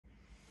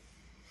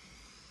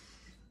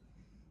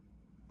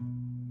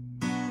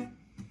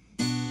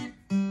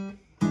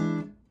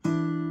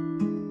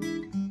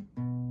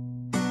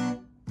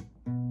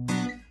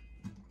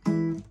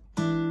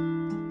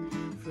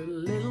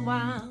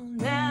while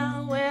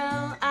now.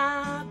 Well,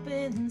 I've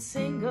been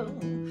single.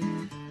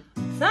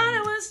 Thought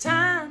it was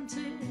time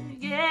to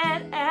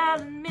get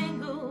out and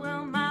mingle.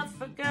 Well, my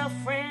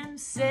girlfriend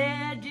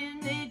said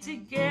you need to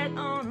get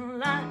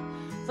online.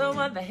 So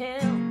what the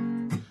hell,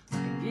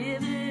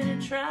 give it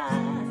a try.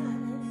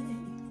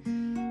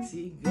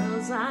 See,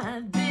 girls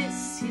like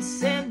this, you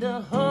send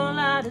a whole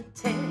lot of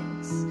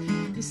texts.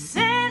 You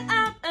set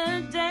up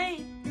a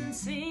date and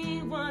see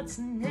what's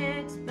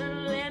next. But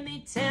let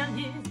me tell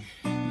you,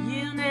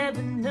 you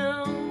never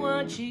know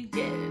what you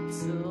get.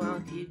 So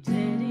I'll keep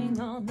dating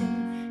on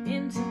the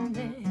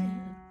internet.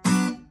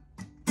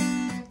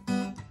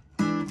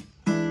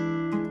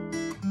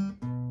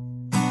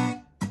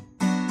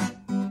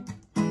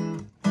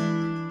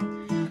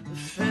 The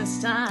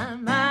first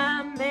time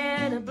I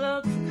met a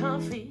bloke for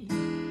coffee,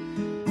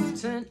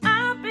 turned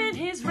up in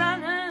his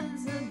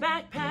runners and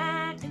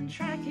backpack and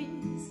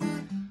trackies.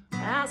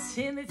 Asked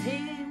him if he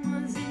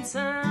was in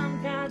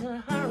some kind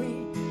of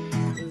hurry.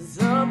 It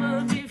was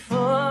over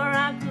before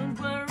I could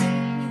worry.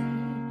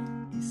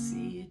 You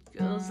see, it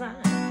goes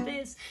like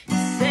this. You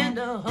send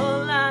a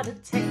whole lot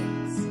of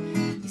texts.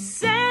 You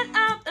set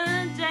up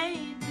a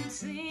date and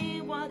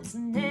see what's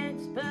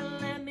next.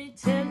 But let me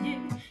tell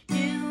you,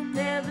 you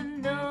never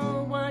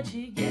know what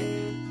you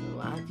get.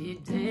 So I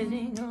keep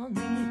dating on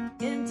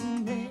the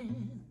internet.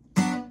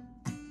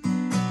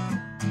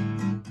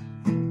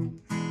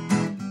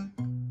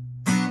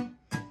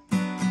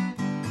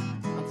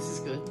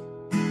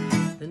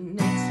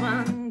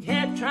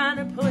 Kept trying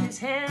to put his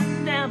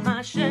hand down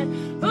my shirt,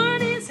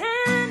 put his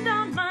hand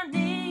on my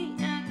knee,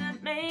 and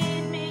it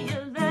made me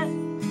alert.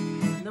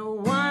 The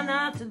one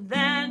after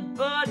that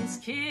brought his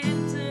kid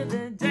to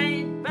the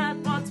date, but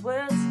what's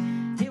worse,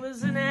 he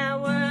was an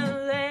hour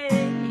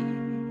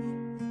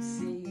late.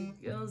 See,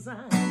 girls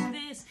like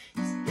this,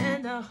 you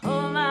spend a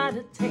whole lot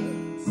of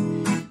texts.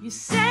 You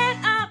set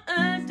up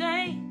a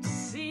date to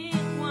see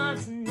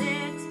what's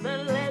next,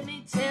 but let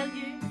me tell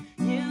you,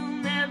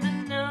 you never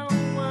know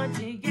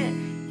what you get.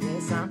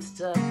 I'm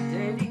stuck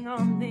dating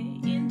on the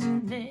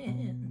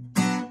internet.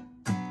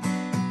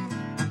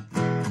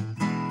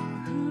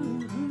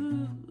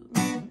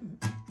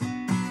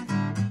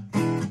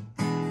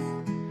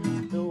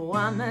 The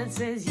one that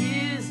says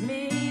use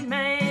me,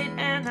 mate,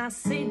 and I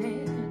seen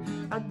it.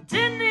 I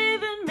didn't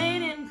even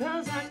meet him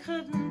cause I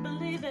couldn't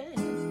believe it.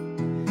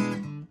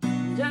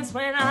 Just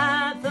when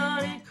I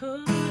thought it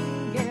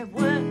couldn't get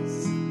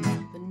worse,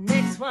 the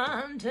next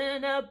one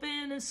turned up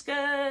in a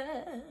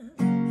skirt.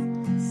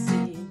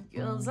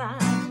 Girls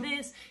like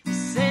this, you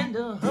send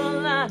a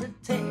whole lot of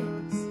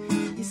texts.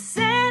 You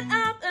set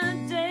up a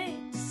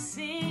date to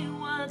see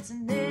what's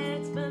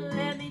next. But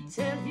let me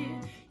tell you,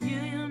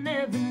 you'll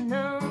never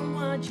know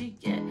what you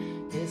get.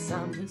 Guess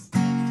I'm just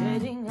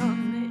dating on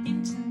the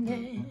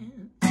internet.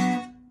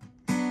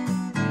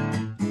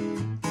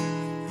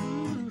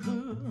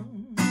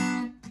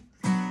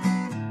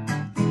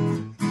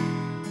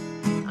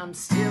 I'm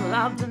still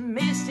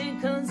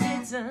optimistic cause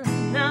it's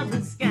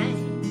another's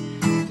game.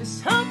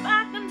 Just hope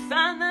I can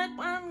find that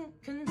one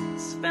can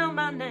spell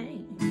my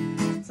name.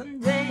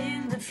 Someday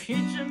in the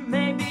future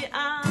maybe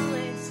I'll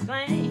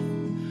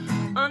exclaim,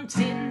 on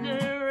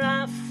Tinder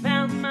I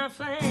found my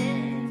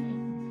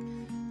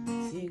flame.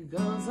 See, it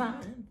goes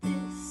like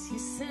this, you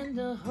send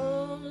a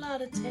whole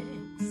lot of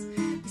texts.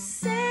 You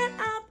set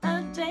up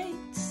a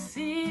date to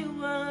see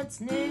what's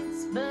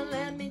next. But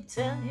let me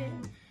tell you,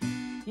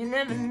 you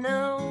never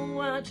know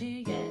what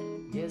you get.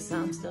 Yes,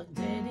 I'm stuck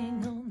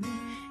dating on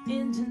the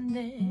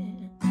internet.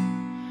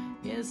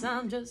 Yes,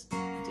 I'm just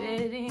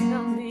dating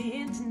on the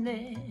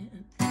internet.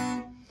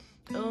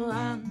 Oh,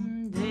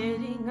 I'm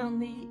dating on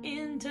the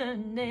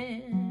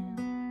internet.